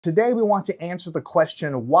Today we want to answer the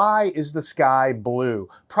question, why is the sky blue?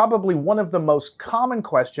 Probably one of the most common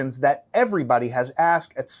questions that everybody has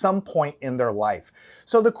asked at some point in their life.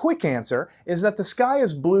 So the quick answer is that the sky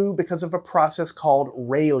is blue because of a process called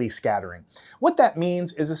Rayleigh scattering. What that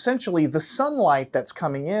means is essentially the sunlight that's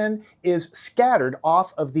coming in is scattered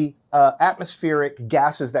off of the atmospheric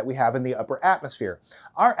gases that we have in the upper atmosphere.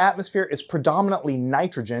 Our atmosphere is predominantly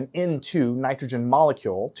nitrogen into nitrogen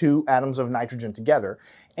molecule, two atoms of nitrogen together,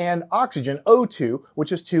 and oxygen, O2,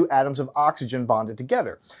 which is two atoms of oxygen bonded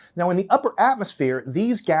together. Now in the upper atmosphere,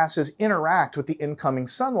 these gases interact with the incoming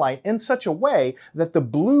sunlight in such a way that the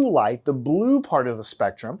blue light, the blue part of the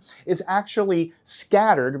spectrum, is actually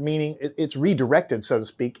scattered, meaning it's redirected, so to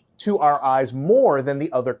speak, to our eyes more than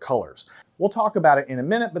the other colors. We'll talk about it in a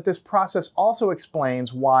minute, but this process also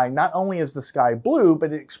explains why not only is the sky blue,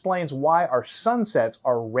 but it explains why our sunsets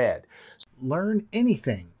are red. Learn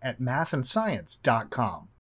anything at mathandscience.com.